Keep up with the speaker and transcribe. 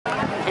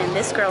and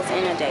this girl's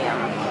in a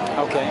Deum.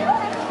 Okay.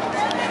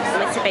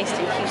 It's based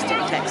in Houston,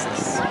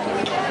 Texas.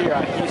 You're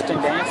at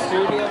Houston Dance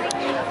Studio?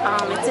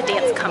 It's a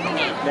dance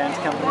company. Dance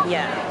company?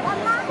 Yeah.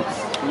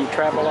 And you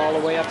travel all the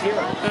way up here?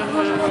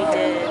 Mm-hmm, we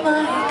did.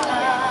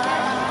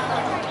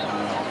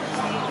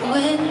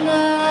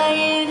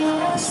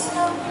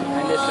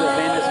 And this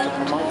event is to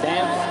promote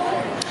dance?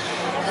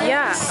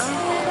 Yeah.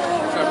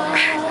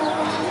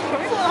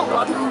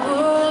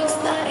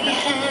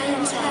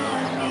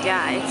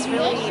 Yeah, it's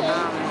really,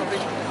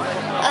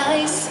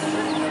 it's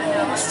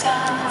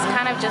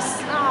kind of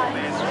just,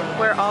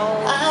 we're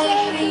all,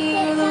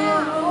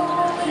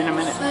 In a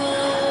minute.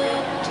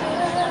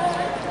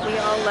 we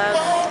all love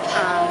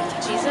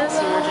Jesus,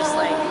 and we're just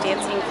like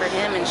dancing for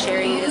him and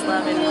sharing his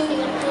love and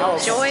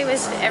joy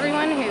with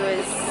everyone who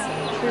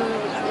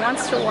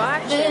wants to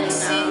watch. And we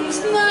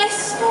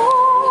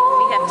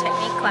have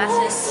technique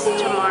classes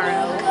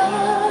tomorrow,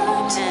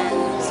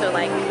 and so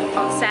like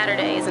on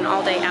Saturday is an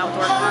all-day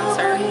outdoor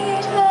concert,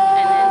 and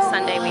then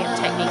Sunday we have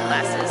technique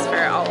classes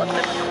for all of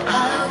the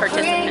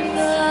participants.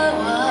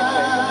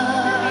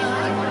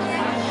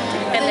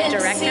 And the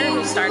director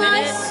who started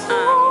it,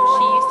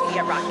 she used to be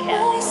a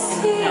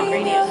rockette in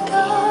radio.